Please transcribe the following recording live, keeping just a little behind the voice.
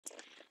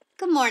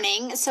Good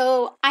morning.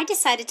 So I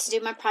decided to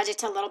do my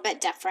project a little bit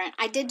different.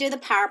 I did do the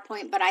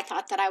PowerPoint, but I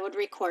thought that I would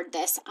record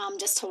this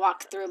just to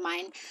walk through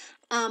mine.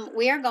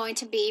 We are going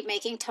to be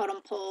making totem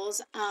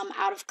poles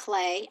out of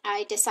clay.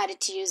 I decided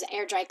to use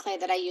air dry clay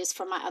that I use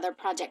for my other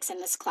projects in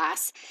this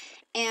class,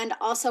 and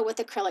also with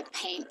acrylic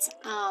paint.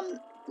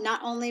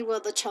 Not only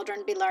will the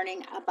children be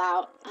learning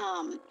about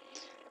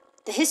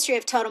the history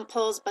of totem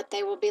poles, but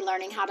they will be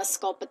learning how to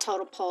sculpt a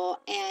totem pole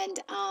and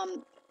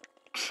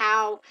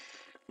how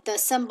the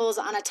symbols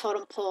on a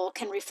totem pole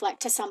can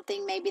reflect to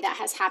something maybe that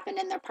has happened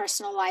in their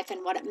personal life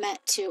and what it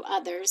meant to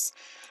others.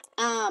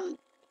 Um,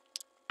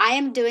 I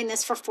am doing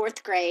this for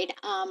fourth grade.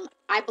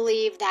 I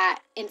believe that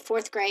in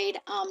fourth grade,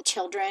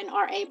 children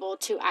are able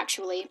to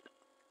actually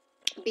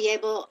be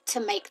able to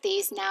make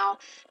these. Now,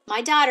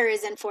 my daughter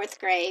is in fourth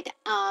grade,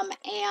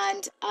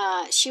 and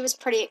she was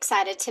pretty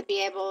excited to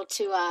be able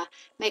to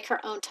make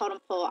her own totem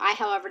pole. I,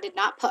 however, did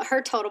not put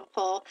her totem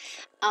pole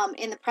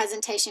in the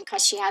presentation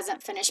because she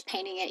hasn't finished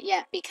painting it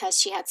yet because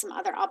she had some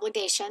other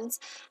obligations.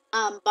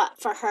 But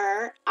for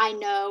her, I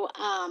know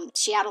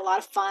she had a lot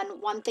of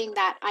fun. One thing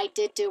that I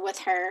did do with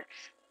her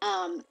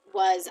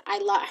was I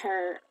let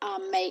her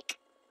make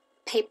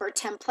paper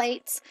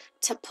templates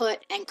to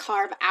put and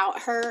carve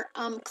out her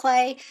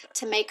clay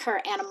to make her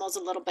animals a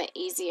little bit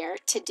easier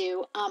to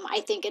do.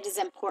 I think it is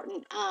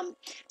important.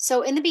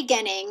 So in the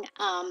beginning,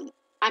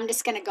 I'm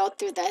just going to go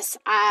through this.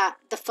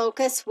 The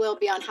focus will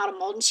be on how to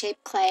mold and shape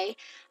clay.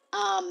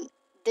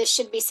 This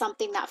should be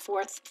something that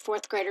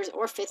fourth graders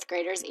or fifth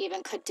graders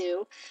even could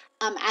do.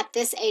 At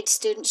this age,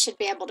 students should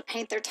be able to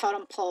paint their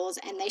totem poles,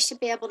 and they should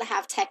be able to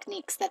have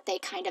techniques that they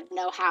kind of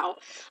know how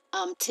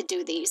to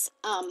do these.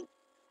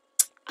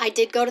 I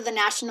did go to the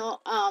National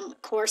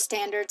Core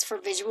Standards for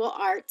Visual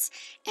Arts,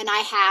 and I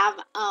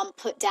have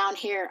put down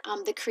here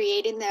the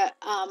creating, the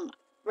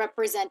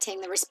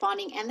representing, the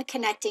responding, and the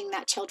connecting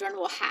that children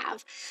will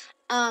have.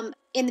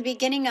 In the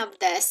beginning of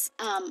this,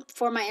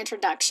 for my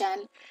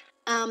introduction,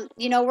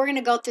 we're going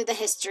to go through the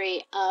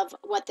history of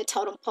what the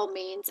totem pole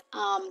means.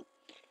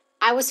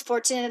 I was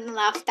fortunate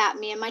enough that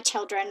me and my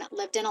children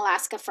lived in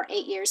Alaska for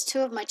 8 years. Two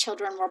of my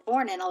children were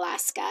born in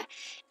Alaska.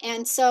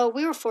 And so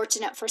we were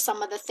fortunate for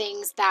some of the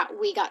things that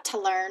we got to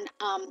learn.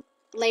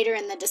 Later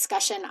in the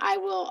discussion, I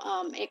will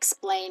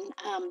explain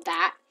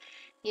that.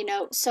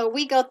 So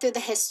we go through the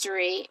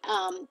history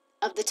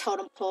of the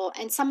totem pole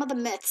and some of the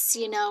myths.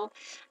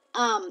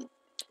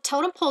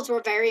 Totem poles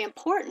were very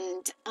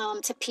important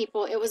to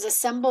people. It was a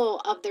symbol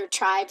of their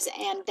tribes,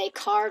 and they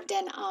carved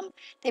and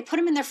they put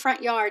them in their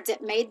front yards.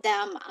 It made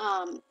them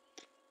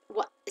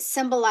what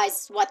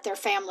symbolized what their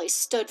family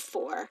stood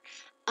for.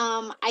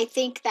 I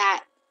think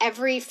that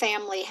every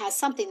family has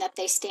something that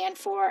they stand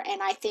for,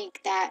 and I think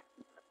that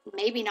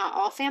maybe not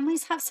all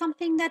families have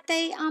something that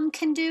they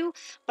can do,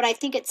 but I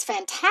think it's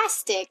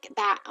fantastic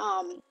that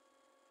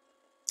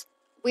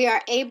we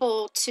are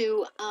able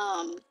to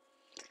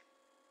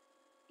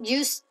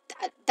use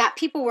that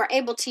people were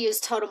able to use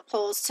totem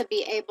poles to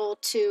be able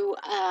to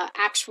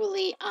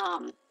actually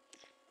how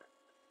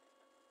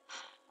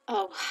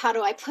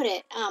do I put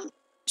it,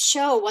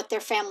 show what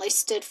their family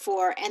stood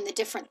for and the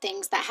different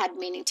things that had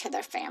meaning to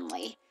their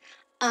family.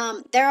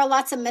 There are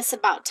lots of myths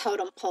about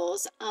totem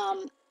poles,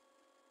 and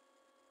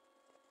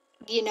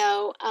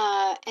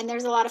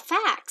there's a lot of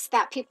facts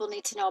that people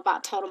need to know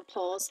about totem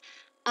poles.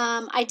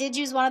 I did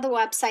use one of the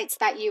websites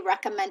that you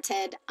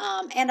recommended,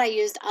 and I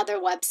used other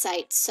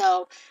websites,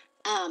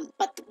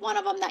 but one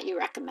of them that you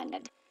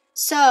recommended.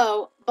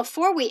 So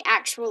before we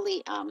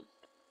actually,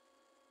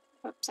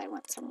 whoops, I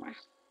went somewhere.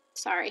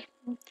 Sorry.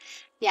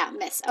 Yeah,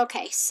 miss.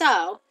 Okay,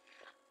 so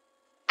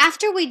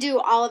after we do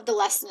all of the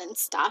lesson and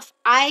stuff,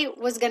 I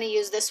was going to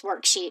use this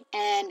worksheet,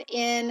 and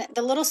in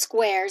the little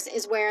squares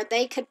is where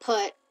they could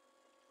put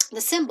the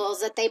symbols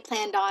that they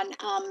planned on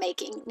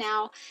making.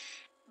 Now,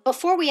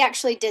 before we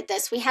actually did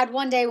this, we had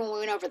one day when we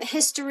went over the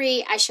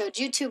history. I showed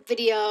YouTube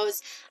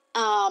videos.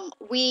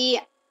 We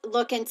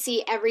look and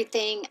see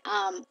everything,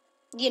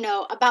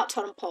 about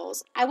totem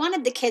poles. I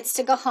wanted the kids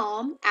to go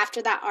home after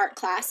that art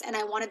class, and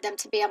I wanted them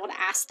to be able to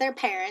ask their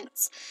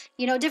parents,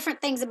 different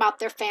things about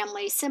their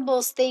family,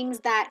 symbols,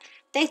 things that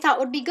they thought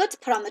would be good to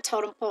put on the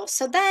totem pole.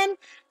 So then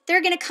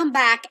they're going to come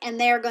back and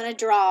they're going to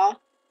draw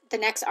the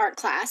next art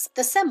class,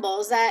 the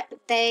symbols that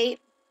the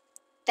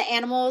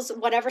animals,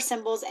 whatever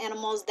symbols,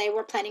 animals they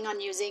were planning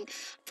on using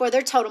for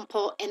their totem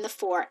pole in the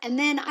four. And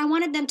then I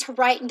wanted them to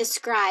write and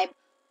describe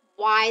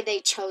why they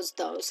chose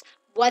those,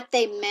 what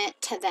they meant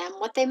to them,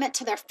 what they meant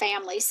to their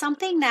family,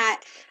 something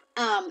that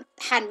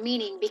had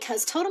meaning,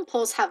 because totem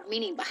poles have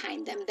meaning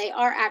behind them. They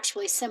are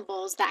actually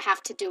symbols that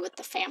have to do with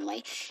the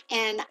family.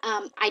 And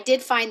I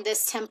did find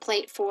this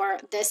template for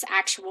this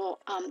actual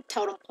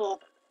totem pole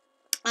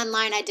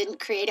online. I didn't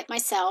create it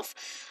myself.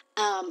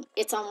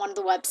 It's on one of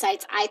the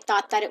websites. I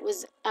thought that it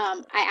was,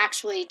 I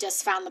actually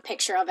just found the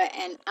picture of it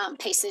and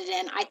pasted it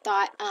in. I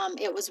thought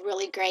it was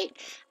really great.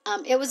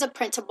 It was a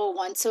printable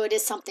one, so it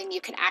is something you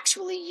can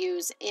actually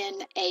use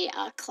in a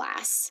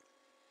class.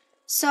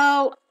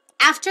 So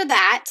after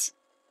that,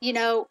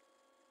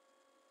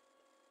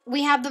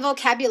 we have the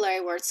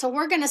vocabulary words. So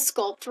we're going to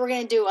sculpt. We're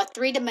going to do a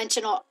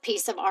three-dimensional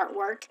piece of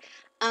artwork.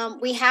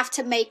 We have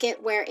to make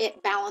it where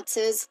it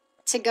balances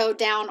to go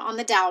down on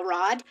the dowel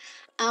rod.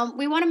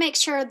 We want to make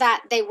sure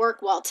that they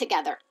work well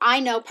together.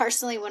 I know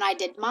personally when I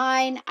did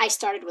mine, I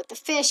started with the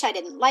fish. I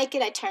didn't like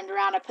it. I turned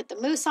around, I put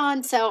the moose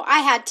on. So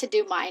I had to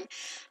do mine.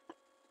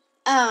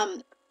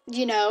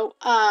 You know,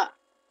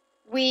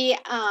 we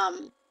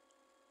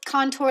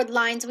contoured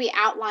lines. We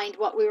outlined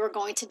what we were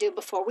going to do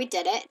before we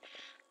did it.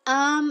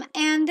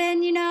 And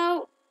then, you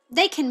know,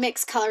 they can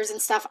mix colors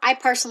and stuff. I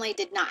personally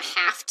did not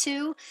have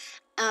to.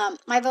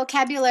 My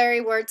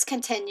vocabulary words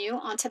continue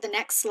onto the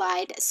next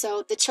slide.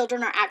 So the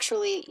children are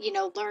actually, you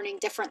know, learning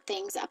different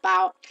things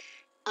about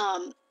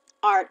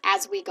art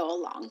as we go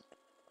along.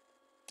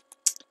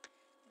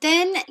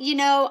 Then, you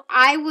know,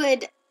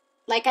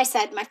 like I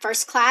said, my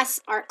first class,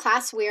 art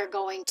class, we are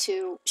going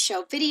to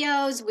show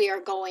videos. We are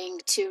going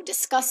to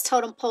discuss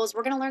totem poles.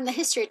 We're going to learn the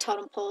history of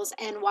totem poles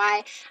and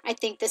why I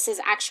think this is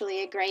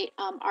actually a great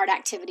art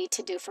activity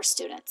to do for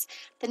students.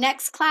 The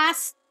next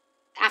class,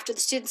 after the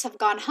students have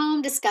gone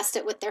home, discussed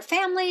it with their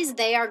families,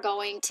 they are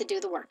going to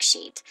do the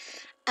worksheet.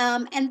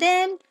 And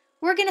then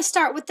we're going to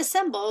start with the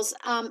symbols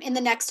in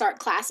the next art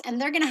class, and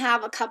they're going to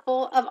have a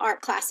couple of art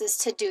classes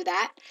to do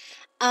that.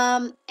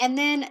 And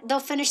then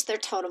they'll finish their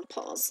totem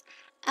poles.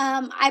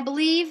 I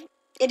believe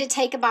it'd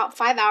take about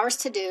 5 hours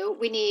to do.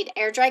 We need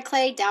air dry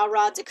clay, dowel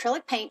rods,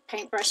 acrylic paint,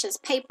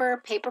 paintbrushes,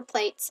 paper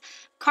plates,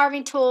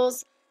 carving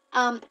tools.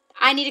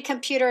 I need a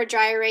computer, a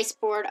dry erase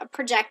board, a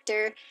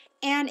projector,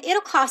 and it'll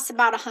cost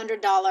about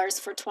 $100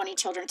 for 20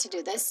 children to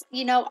do this.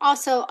 You know,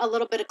 also a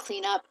little bit of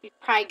cleanup. You're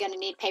probably going to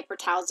need paper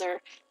towels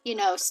or, you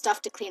know,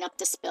 stuff to clean up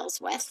the spills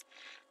with.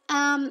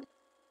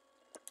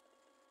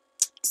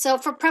 So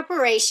for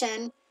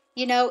preparation,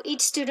 you know, each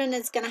student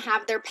is going to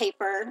have their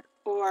paper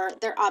or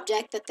their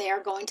object that they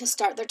are going to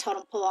start their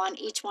totem pole on.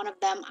 Each one of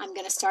them, I'm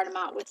going to start them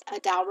out with a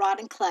dowel rod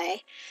and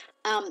clay.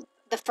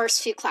 The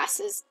first few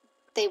classes,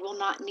 they will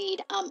not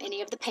need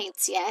any of the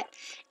paints yet.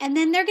 And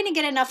then they're going to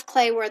get enough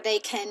clay where they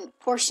can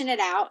portion it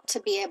out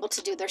to be able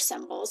to do their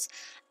symbols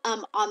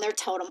on their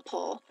totem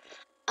pole.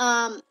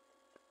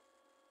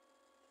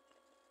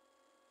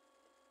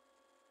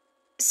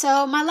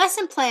 So my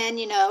lesson plan,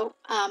 you know,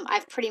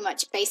 I've pretty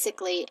much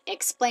basically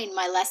explained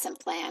my lesson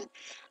plan.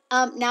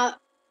 Now,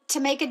 to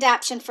make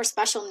adaptation for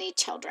special need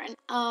children.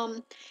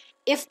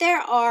 If there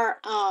are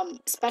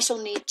special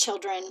need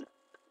children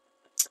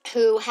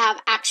who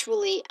have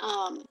actually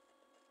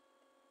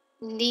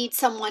need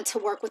someone to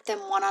work with them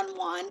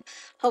one-on-one.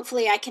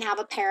 Hopefully I can have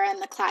a para in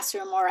the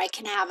classroom, or I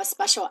can have a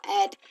special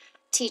ed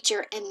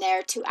teacher in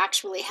there to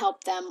actually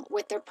help them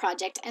with their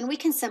project, and we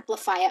can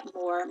simplify it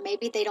more.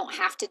 Maybe they don't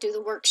have to do the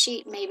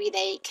worksheet. Maybe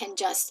they can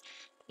just,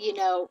 you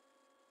know,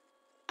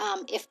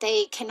 if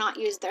they cannot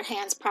use their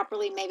hands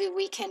properly, maybe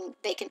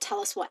they can tell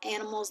us what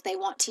animals they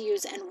want to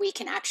use, and we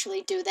can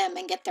actually do them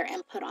and get their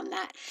input on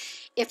that.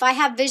 If I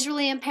have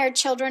visually impaired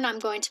children, I'm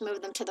going to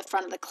move them to the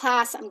front of the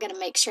class. I'm going to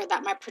make sure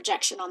that my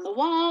projection on the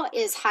wall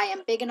is high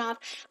and big enough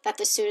that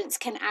the students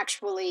can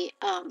actually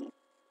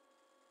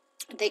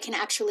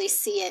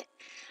see it,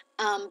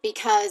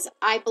 because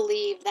I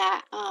believe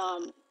that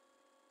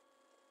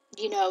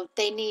you know,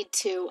 they need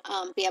to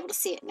be able to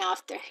see it. Now,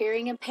 if they're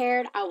hearing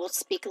impaired, I will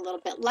speak a little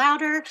bit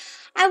louder.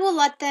 I will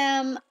let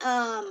them,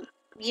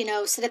 you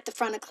know, sit at the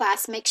front of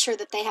class, make sure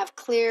that they have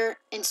clear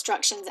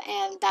instructions,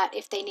 and that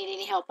if they need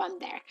any help, I'm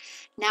there.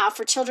 Now,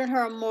 for children who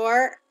are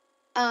more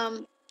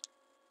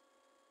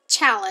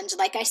challenged,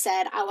 like I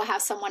said, I will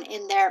have someone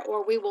in there,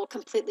 or we will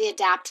completely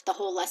adapt the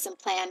whole lesson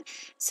plan.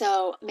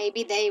 So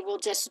maybe they will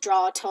just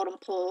draw a totem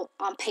pole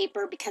on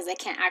paper because they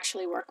can't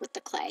actually work with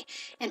the clay.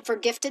 And for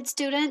gifted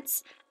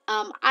students,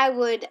 I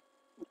would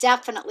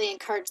definitely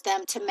encourage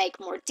them to make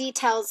more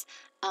details,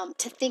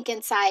 to think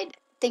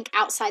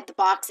outside the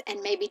box,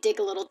 and maybe dig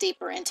a little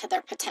deeper into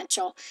their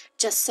potential,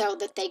 just so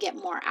that they get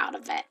more out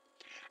of it.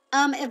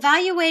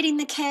 Evaluating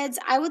the kids,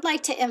 I would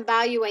like to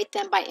evaluate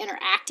them by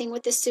interacting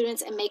with the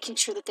students and making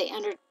sure that they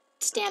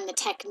understand the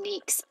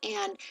techniques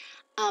and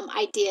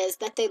ideas,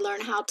 that they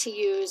learn how to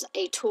use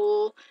a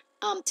tool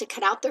to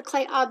cut out their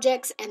clay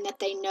objects, and that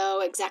they know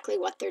exactly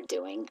what they're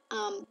doing.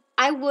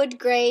 I would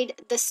grade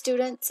the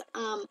students,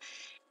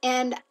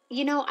 and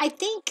you know, I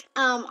think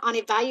on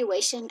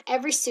evaluation,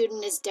 every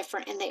student is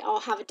different, and they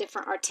all have a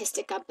different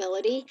artistic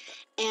ability,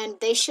 and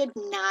they should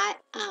not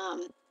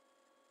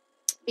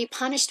be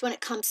punished when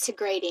it comes to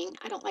grading.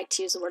 I don't like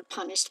to use the word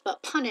punished,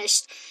 but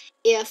punished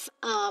if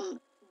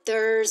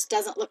theirs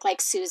doesn't look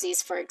like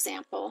Susie's, for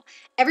example.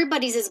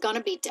 Everybody's is going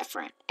to be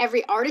different.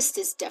 Every artist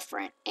is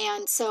different.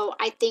 And so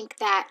I think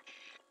that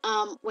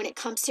when it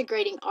comes to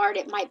grading art,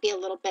 it might be a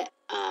little bit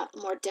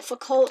more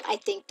difficult. I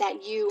think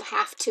that you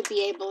have to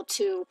be able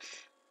to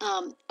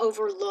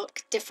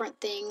overlook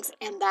different things,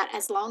 and that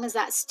as long as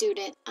that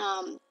student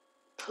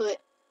put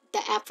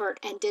the effort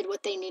and did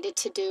what they needed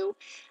to do,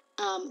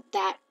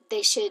 that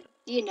they should,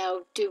 you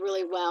know, do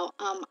really well.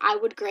 I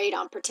would grade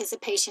on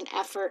participation,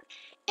 effort,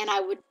 and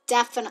I would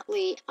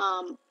definitely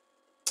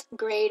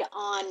grade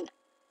on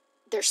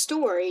their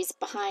stories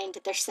behind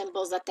their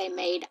symbols that they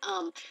made,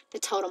 the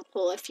totem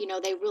pole, if,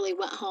 they really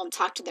went home,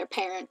 talked to their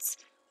parents,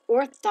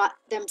 or thought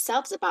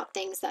themselves about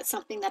things. That's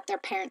something that their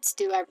parents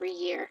do every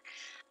year.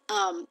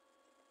 Um,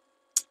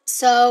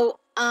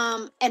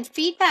 and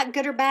feedback,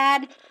 good or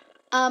bad,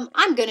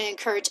 I'm going to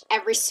encourage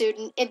every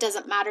student. It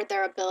doesn't matter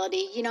their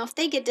ability. If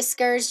they get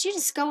discouraged, you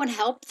just go and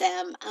help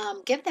them.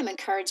 Give them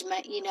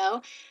encouragement,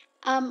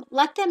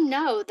 let them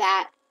know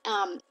that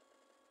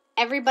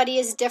everybody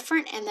is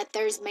different and that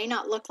theirs may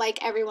not look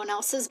like everyone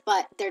else's,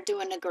 but they're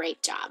doing a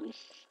great job.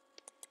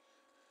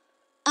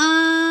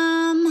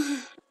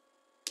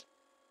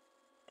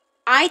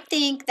 I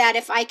think that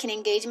if I can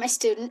engage my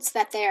students,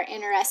 that they are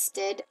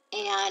interested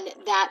and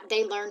that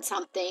they learn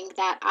something,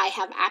 that I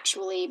have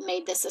actually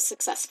made this a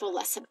successful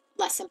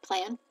lesson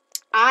plan.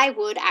 I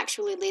would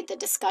actually lead the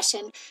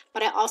discussion,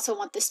 but I also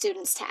want the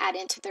students to add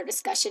into their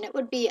discussion. It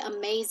would be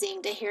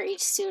amazing to hear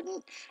each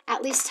student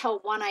at least tell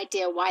one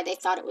idea why they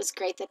thought it was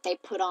great that they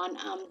put on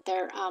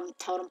their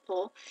totem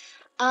pole.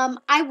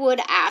 I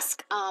would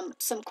ask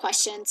some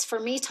questions. For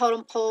me,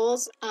 totem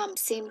poles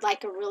seemed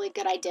like a really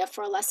good idea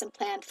for a lesson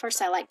plan.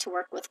 First, I like to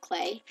work with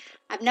clay.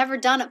 I've never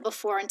done it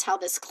before until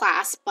this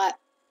class, but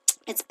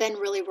it's been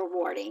really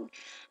rewarding.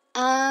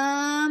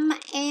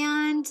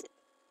 And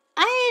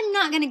I am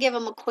not going to give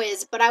them a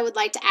quiz, but I would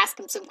like to ask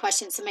them some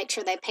questions to make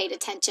sure they paid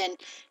attention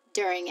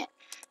during it.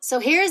 So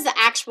here's the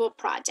actual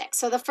project.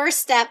 So the first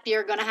step,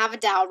 you're going to have a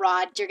dowel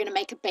rod. You're going to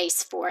make a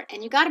base for it.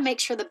 And you got to make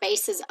sure the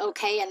base is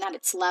okay and that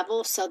it's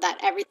level so that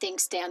everything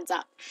stands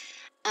up.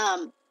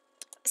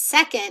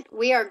 Second,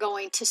 we are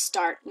going to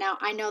start. Now,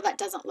 I know that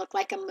doesn't look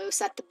like a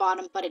moose at the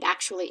bottom, but it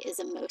actually is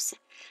a moose.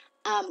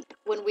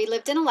 When we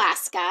lived in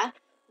Alaska,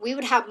 we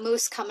would have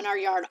moose come in our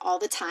yard all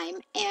the time.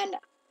 And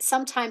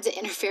sometimes it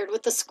interfered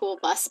with the school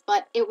bus,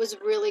 but it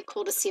was really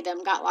cool to see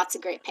them. Got lots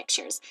of great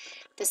pictures.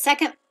 The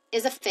second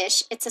is a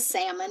fish. It's a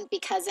salmon,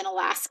 because in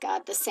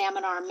Alaska, the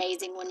salmon are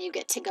amazing when you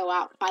get to go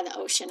out by the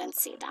ocean and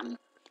see them.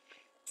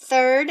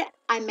 Third,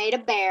 I made a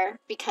bear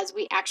because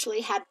we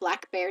actually had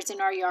black bears in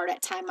our yard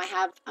at time. I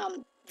have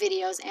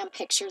videos and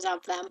pictures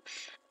of them.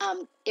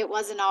 It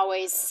wasn't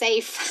always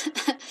safe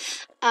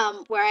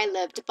where I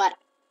lived, but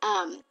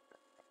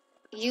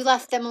you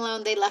left them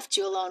alone, they left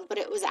you alone, but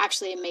it was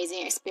actually an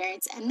amazing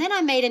experience. And then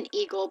I made an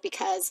eagle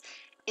because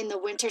in the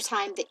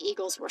wintertime, the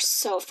eagles were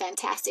so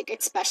fantastic,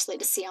 especially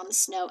to see on the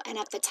snow. And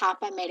at the top,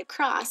 I made a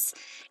cross.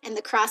 And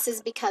the cross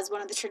is because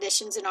one of the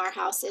traditions in our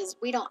house is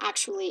we don't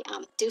actually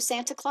do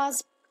Santa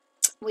Claus.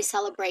 We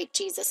celebrate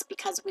Jesus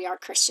because we are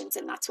Christians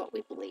and that's what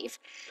we believe.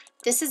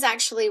 This is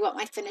actually what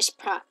my finished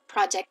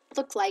project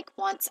looked like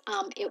once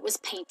it was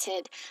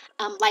painted.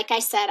 Like I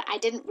said, I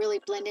didn't really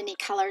blend any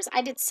colors.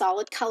 I did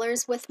solid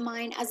colors with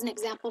mine as an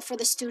example for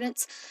the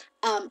students.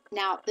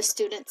 Now, the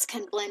students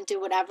can blend, do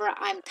whatever.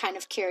 I'm kind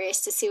of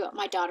curious to see what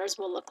my daughter's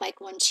will look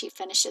like when she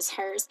finishes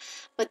hers.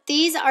 But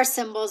these are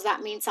symbols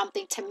that mean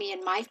something to me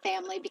and my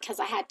family because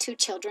I had 2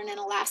 children in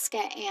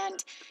Alaska,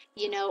 and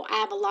I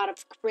have a lot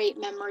of great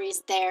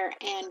memories there,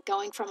 and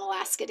going from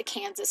Alaska to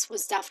Kansas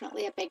was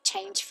definitely a big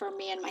change for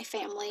me and my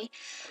family.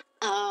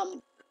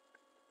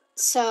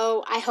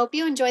 So I hope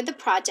you enjoyed the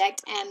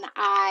project, and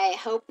I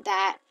hope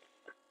that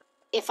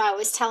if I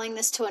was telling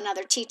this to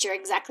another teacher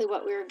exactly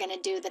what we were going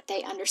to do, that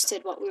they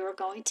understood what we were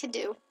going to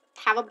do.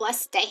 Have a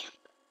blessed day.